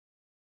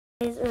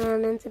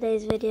And in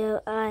today's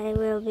video I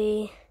will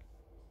be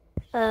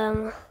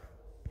trying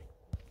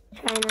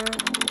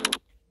to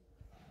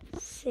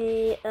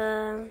see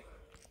the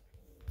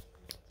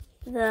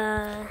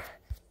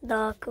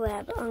dark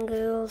web on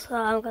Google. So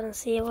I'm gonna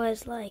see what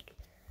it's like.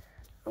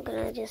 I'm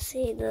gonna just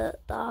see the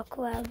dark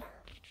web.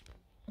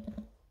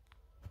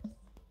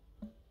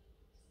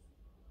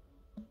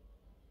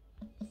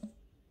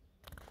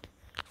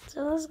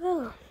 So let's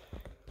go.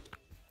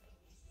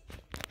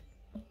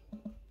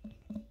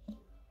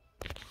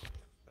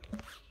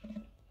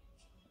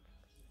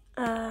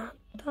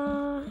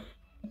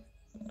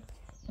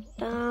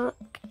 Dark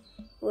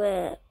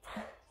web.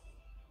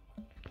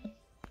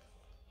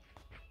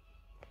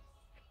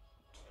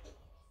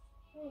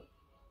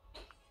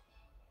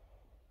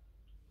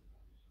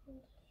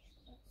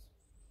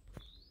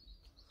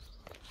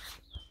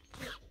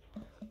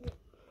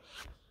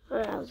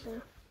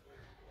 Browser.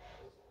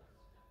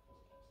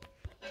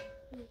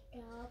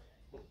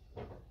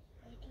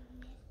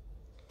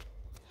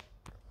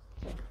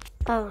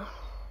 Oh.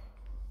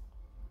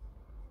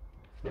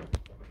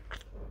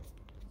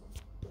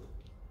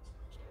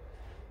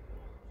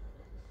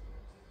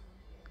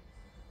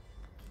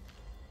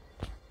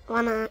 I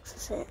wanna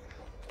access it.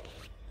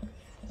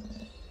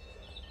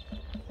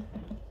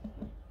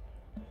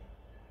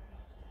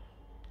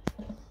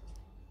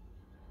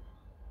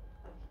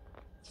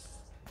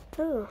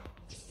 Ooh,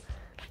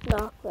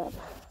 dark web.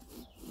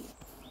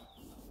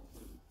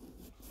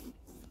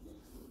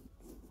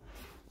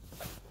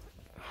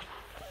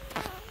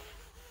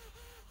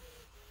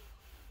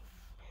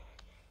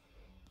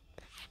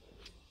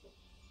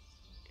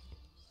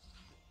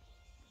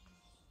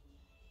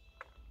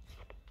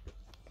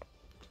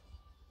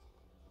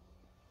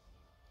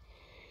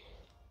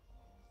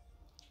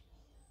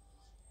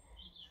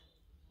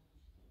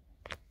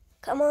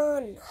 Come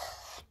on.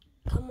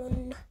 Come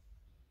on.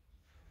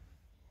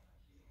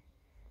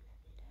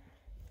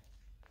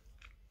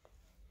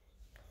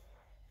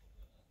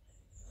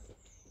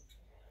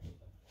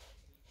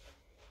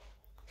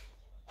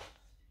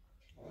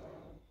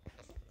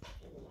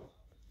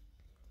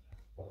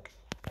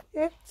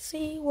 Let's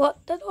see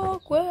what the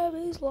dark web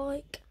is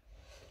like.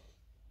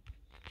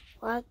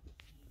 What?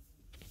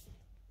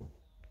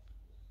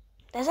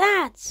 There's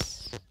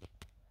ads!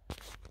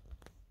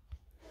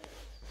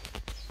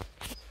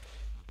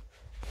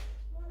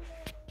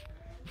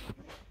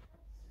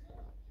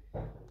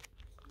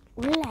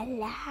 Ooh la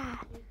la.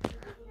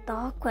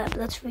 Dark web,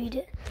 let's read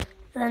it.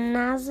 The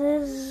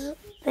Nazis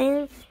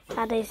thing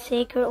had a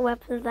secret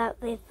weapon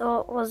that they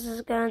thought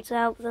was going to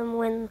help them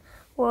win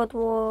World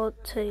War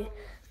II.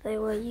 They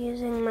were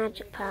using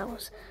magic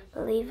powers.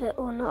 Believe it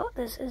or not,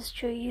 this is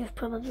true. You've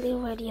probably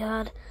already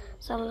heard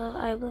some of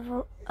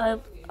the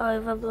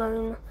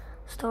overblown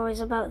stories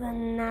about the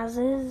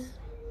Nazis,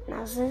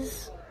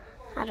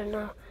 I don't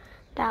know,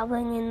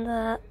 dabbling in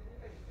the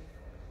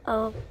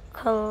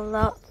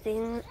occult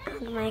thing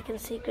and making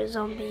secret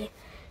zombie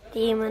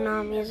demon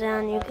armies,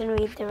 and you can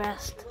read the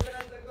rest.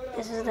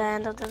 This is the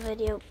end of the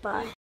video. Bye.